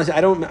 Okay. So honestly,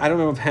 I don't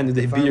remember offhand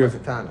the beer of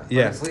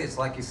yeah. It's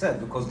like you said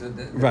because the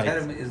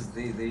terem is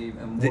the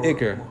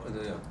ikr.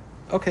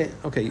 Okay. The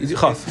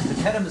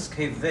terem is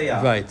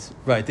keveya. Right.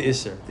 The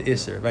isser.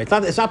 Right.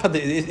 It's not the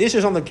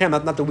isser's on the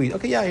kerem, not the wheat.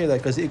 Okay. Yeah, I hear that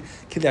because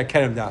that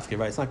kerem dafke.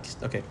 Right. It's not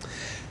okay.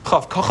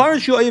 Chav.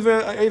 Charshu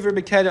over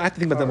bekedem. I have to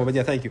think about that more, but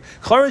yeah, thank you.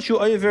 Charshu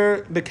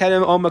over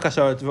bekedem om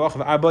makasar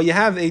tvachim arba. You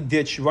have a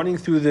ditch running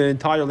through the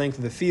entire length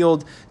of the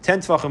field, 10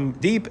 tvachim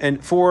deep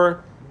and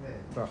 4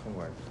 tvachim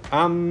wide. Thank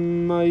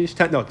you,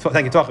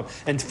 Tvachim.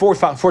 And 4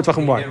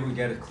 Tvachim wide. Here we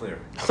get it clear.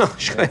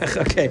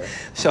 Okay,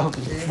 so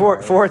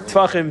 4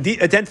 Tvachim deep,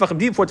 10 Tvachim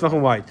deep, 4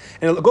 Tvachim wide,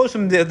 and it goes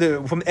from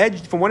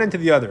from one end to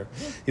the other.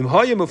 Yeah,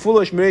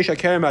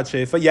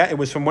 it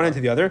was from one end to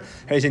the other.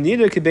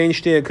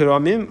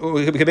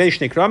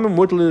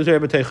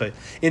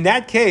 In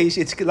that case,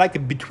 it's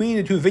like between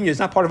the two vineyards,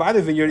 not part of either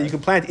vineyard. You can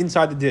plant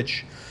inside the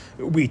ditch.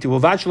 Wheat.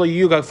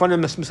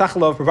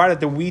 Provided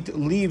the wheat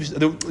leaves,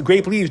 the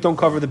grape leaves don't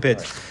cover the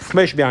pit. If,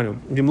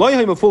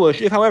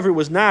 however, it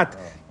was not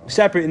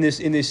separate in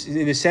this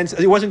sense,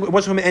 it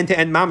wasn't from end to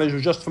end mamash, it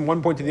was just from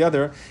one point to the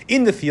other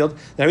in the field.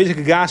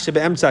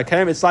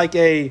 It's like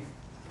a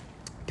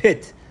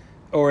pit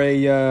or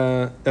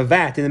a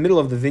vat in the middle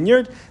of the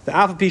vineyard. The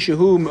alpha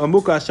pishahu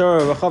amuka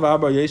asara rachava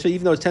arba yesa,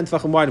 even though it's 10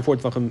 tvachim wide and 4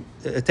 tvachim,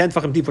 10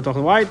 tvachim deep, 4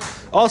 tvachim wide.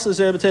 Also,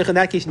 in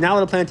that case, now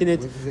to plant in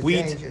it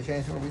wheat.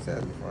 Change what we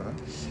said before, no?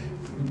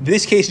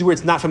 This case is where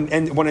it's not from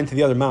one end to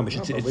the other, mamish.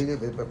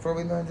 Before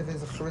we learned if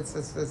it's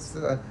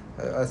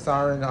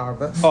asara and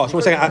arba. Oh, so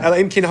 1 second.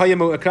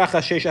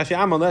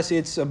 Unless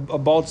it's a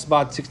bald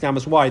spot 6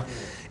 namas wide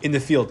in the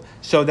field.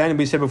 So then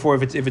we said before,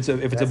 if it's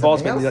a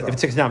bald spot, if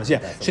it's 6 namas, yeah.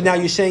 So now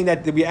you're saying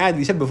that we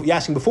said before, you're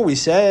asking before, we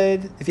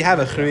said if you have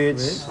a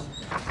chritz,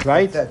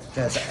 right? In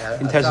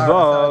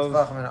Tezvav,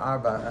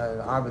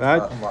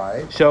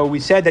 right? So we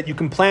said that you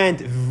can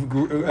plant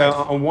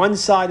on one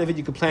side of it.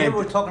 You can plant. Here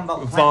we're talking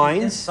about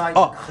vines. Inside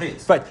the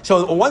chritz. Right.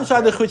 So on one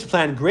side of the chritz you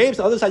plant grapes.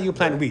 On the other side you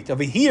plant wheat.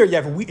 Over here you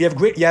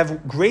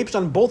have grapes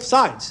on both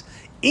sides.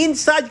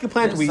 Inside you can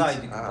plant wheat.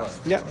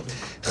 Yeah.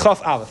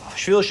 Chaf Aleph.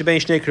 Shvil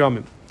shebein shnei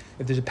kramim.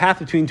 If there's a path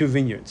between two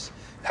vineyards,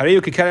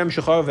 the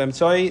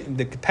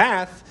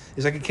path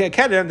It's like a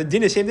kedem. The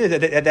din is same thing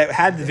that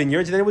had the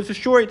vineyards, and then it was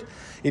destroyed.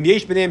 In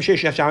yesh b'neim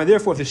sheish yachsham.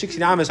 Therefore, if there's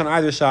 16 ames on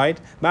either side,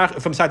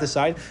 from side to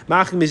side,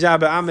 machim mizah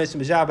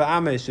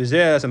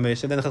ba'ames,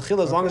 so then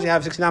as long as you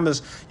have 16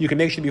 ames, you can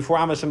make sure before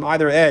ames from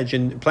either edge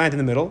and plant in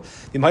the middle.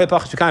 If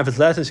it's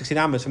less than 16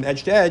 ames from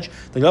edge to edge,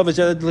 the love is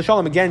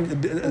l'shalom. Again,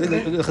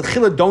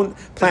 the don't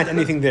plant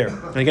anything there.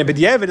 And again,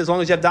 b'diavad, as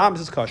long as you have the ames,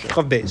 it's kosher.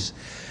 Chav beis.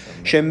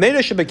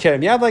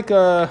 You have like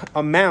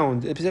a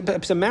mound.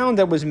 It's a mound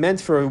that was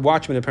meant for a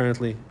watchman,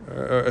 apparently,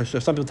 or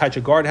some people touch a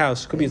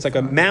guardhouse. Could be it's like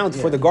a mound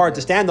for the guard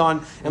to stand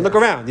on and look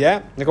around.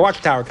 Yeah, like a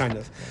watchtower kind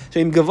of. So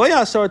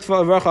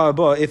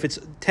if it's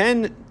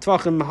 10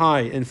 tvachim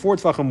high and 4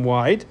 tvachim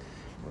wide,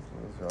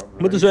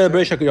 you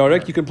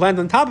can plant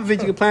on top of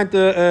it. You can plant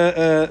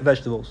the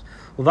vegetables.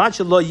 It's 4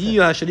 tvachim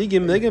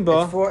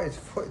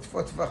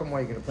more.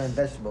 You're going to plant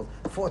vegetables.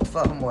 4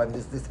 tvachim more.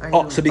 This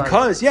so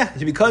because you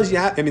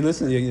have. I mean,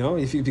 listen.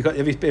 Because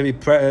every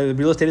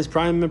real estate is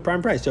prime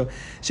price. So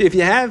if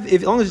you have,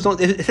 if long as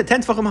it's a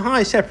 10 tvachim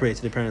high,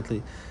 separated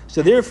apparently.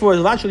 So therefore,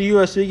 as long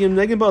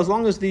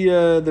as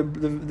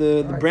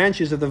the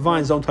branches of the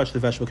vines don't touch the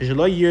vegetable, because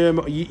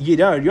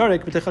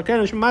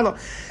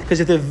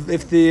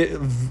if the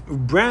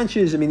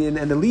branches,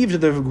 and the leaves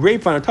of the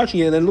grapevine are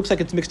touching it, then it looks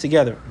like it's mixed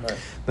together.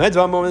 Right.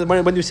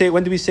 When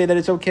do we say that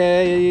it's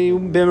okay?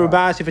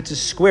 If it's a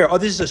square,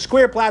 this is a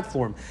square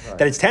platform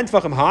that it's 10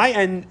 tvachim high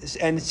and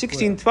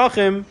 16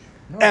 tvachim.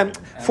 4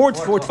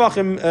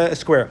 tvachim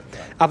square.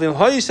 If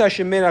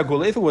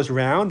it was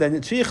round, then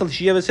it has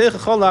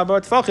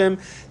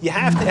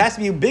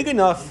to be big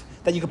enough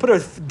that you can put a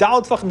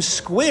dal tvachim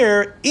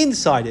square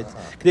inside it.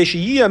 To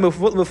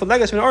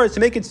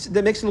make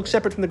it look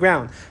separate from the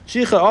ground.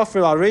 You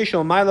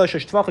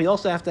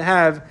also have to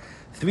have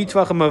 3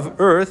 tvachim of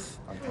earth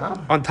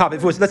on top.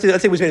 If it was, let's say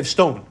it was made of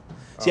stone,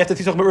 so you have to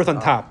 3 tvachim of earth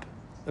on top.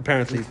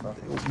 Apparently,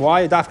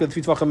 why dafka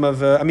 3 tvachim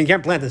of? You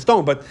can't plant in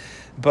stone, but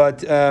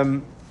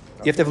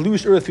you have to have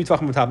loose earth 3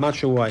 tvachim on top. I'm not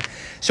sure why.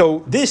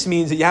 So this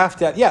means that you have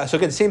to. So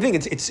again, same thing.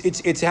 It's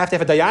you have to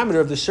have a diameter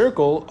of the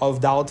circle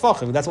of dal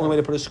tvachim. That's the only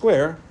way to put a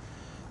square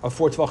of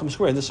 4 tvachim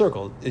square in the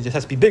circle. It just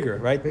has to be bigger,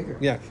 right? Bigger.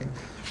 Yeah.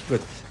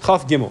 Good.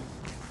 Chaf gimel.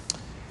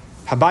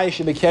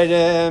 Habayish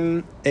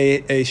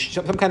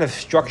some kind of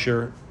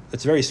structure.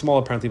 It's very small,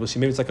 apparently. We'll see.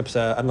 Maybe it's like a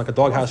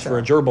doghouse for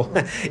a gerbil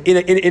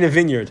in a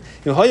vineyard.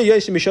 What's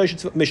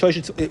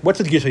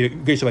the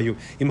gears about you?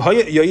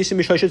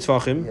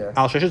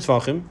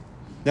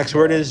 Next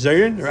word is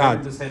Zayin or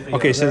Ad.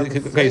 Okay, so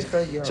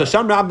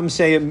some rabbim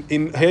say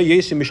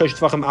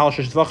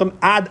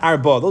Ad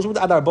Arba. Those words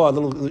Ad Arba are a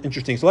little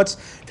interesting. So let's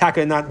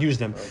tackle and not use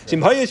them. If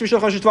it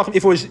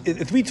was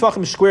 3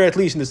 tvachim square at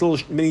least in this little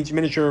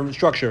miniature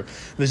structure,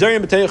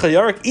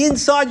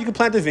 inside you can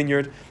plant a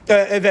vineyard,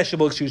 a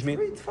vegetable. Excuse me.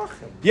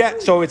 Yeah,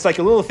 so it's like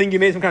a little thing you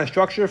made, some kind of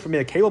structure for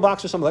a cable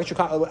box or some electric.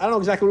 I don't know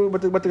exactly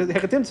what the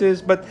hechatims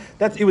is, but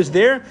it was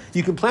there.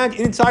 You can plant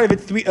inside of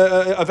it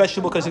a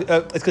vegetable because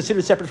it's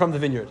considered separate from the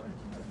vineyard.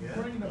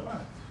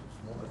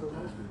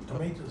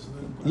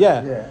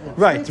 Yeah.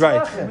 Right.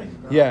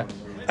 Yeah.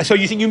 So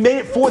you think you made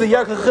it for the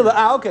Yerek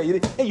Chila?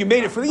 Okay. You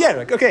made it for the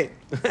Yerek. Okay.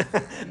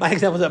 My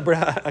example is a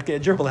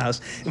gerbil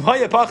house. If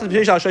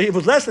it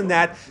was less than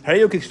that,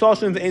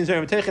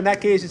 in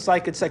that case, it's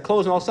like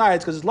closed on all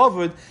sides because it's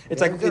lovewood. It's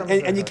like,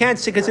 and you can't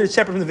consider it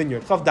separate from the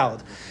vineyard. Chav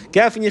Dalet.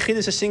 Gaf and Yechid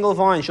is a single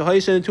vine.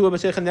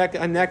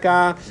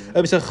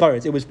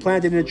 It was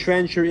planted in a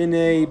trench or in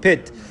a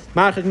pit.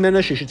 You can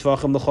make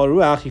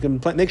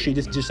sure you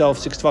distance yourself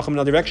 6 tvachim in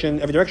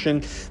every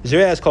direction.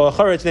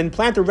 Then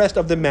plant the rest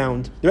of the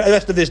mound, the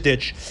rest of this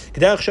ditch,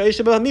 as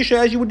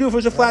you would do if it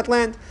was a flat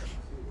land.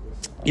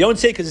 You don't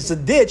say because it's a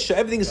ditch, so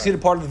everything is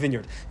considered part of the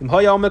vineyard. If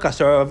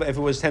it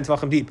was 10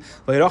 tvachim deep,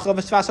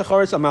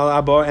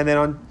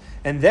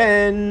 and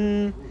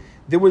then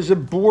there was a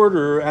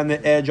border on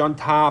the edge on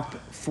top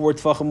 4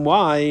 tvachim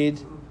wide.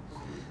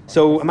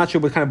 So I'm not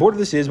sure what kind of border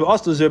this is, but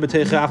also in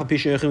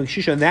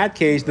that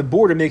case, the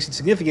border makes it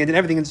significant, and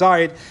everything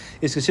inside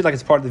is considered like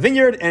it's part of the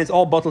vineyard, and it's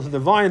all bottled to the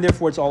vine, and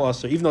therefore it's all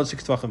usher, even though it's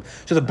 6 tvachim.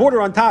 So the border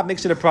on top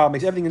makes it a problem,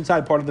 makes everything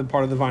inside part of the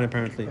vine,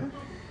 apparently. I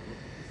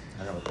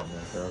know what that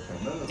means.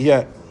 Okay.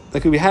 Yeah,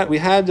 like we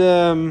had.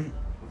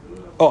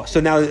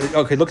 So now,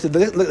 okay. Look,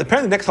 apparently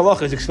the next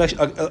halacha is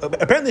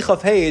apparently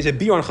Chav Hey is a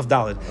biur on Chav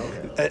Daled.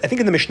 I think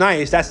in the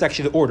Mishnayos that's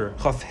actually the order.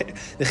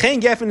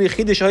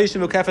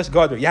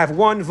 You have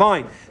one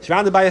vine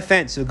surrounded by a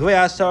fence. So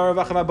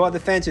the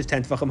fence is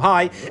 10 tvachim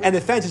high, and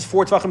the fence is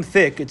 4 tvachim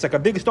thick. It's like a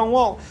big stone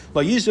wall.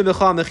 You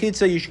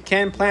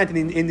can plant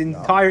in the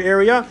entire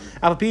area,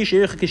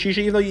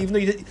 even though you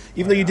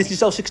distance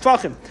yourself 6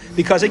 tvachim,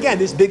 because again,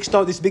 this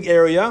big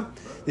area.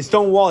 The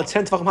stone wall, it's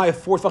 10 tvachim high,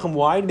 4 tvachim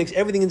wide, makes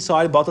everything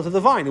inside bottled to the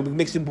vine. It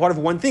makes it part of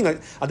one thing,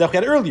 like Adach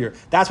had earlier.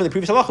 That's why the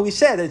previous halacha we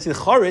said that it's a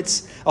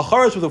charetz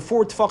with a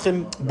 4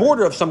 tvachim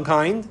border of some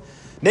kind,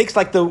 makes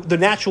like the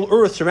natural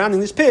earth surrounding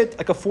this pit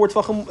like a 4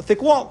 tefachim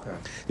thick wall.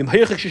 If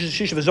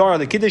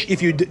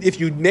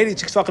you made it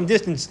 6 tefachim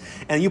distance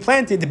and you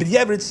planted the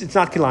b'diavad, it's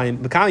not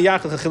kilayim.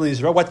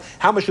 What?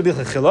 How much should be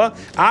chachila?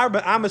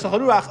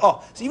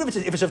 Oh, so even if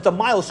it's a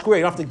mile square,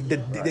 you don't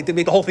have to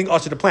make the whole thing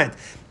usher to plant.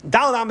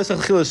 Dalad amas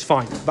chachila is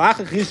fine.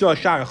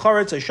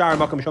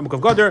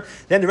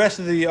 Then the rest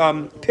of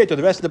the pit or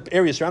the rest of the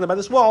area surrounded by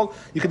this wall,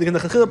 you can the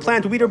chachila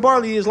plant wheat or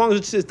barley as long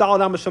as it's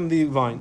dalad amas from the vine.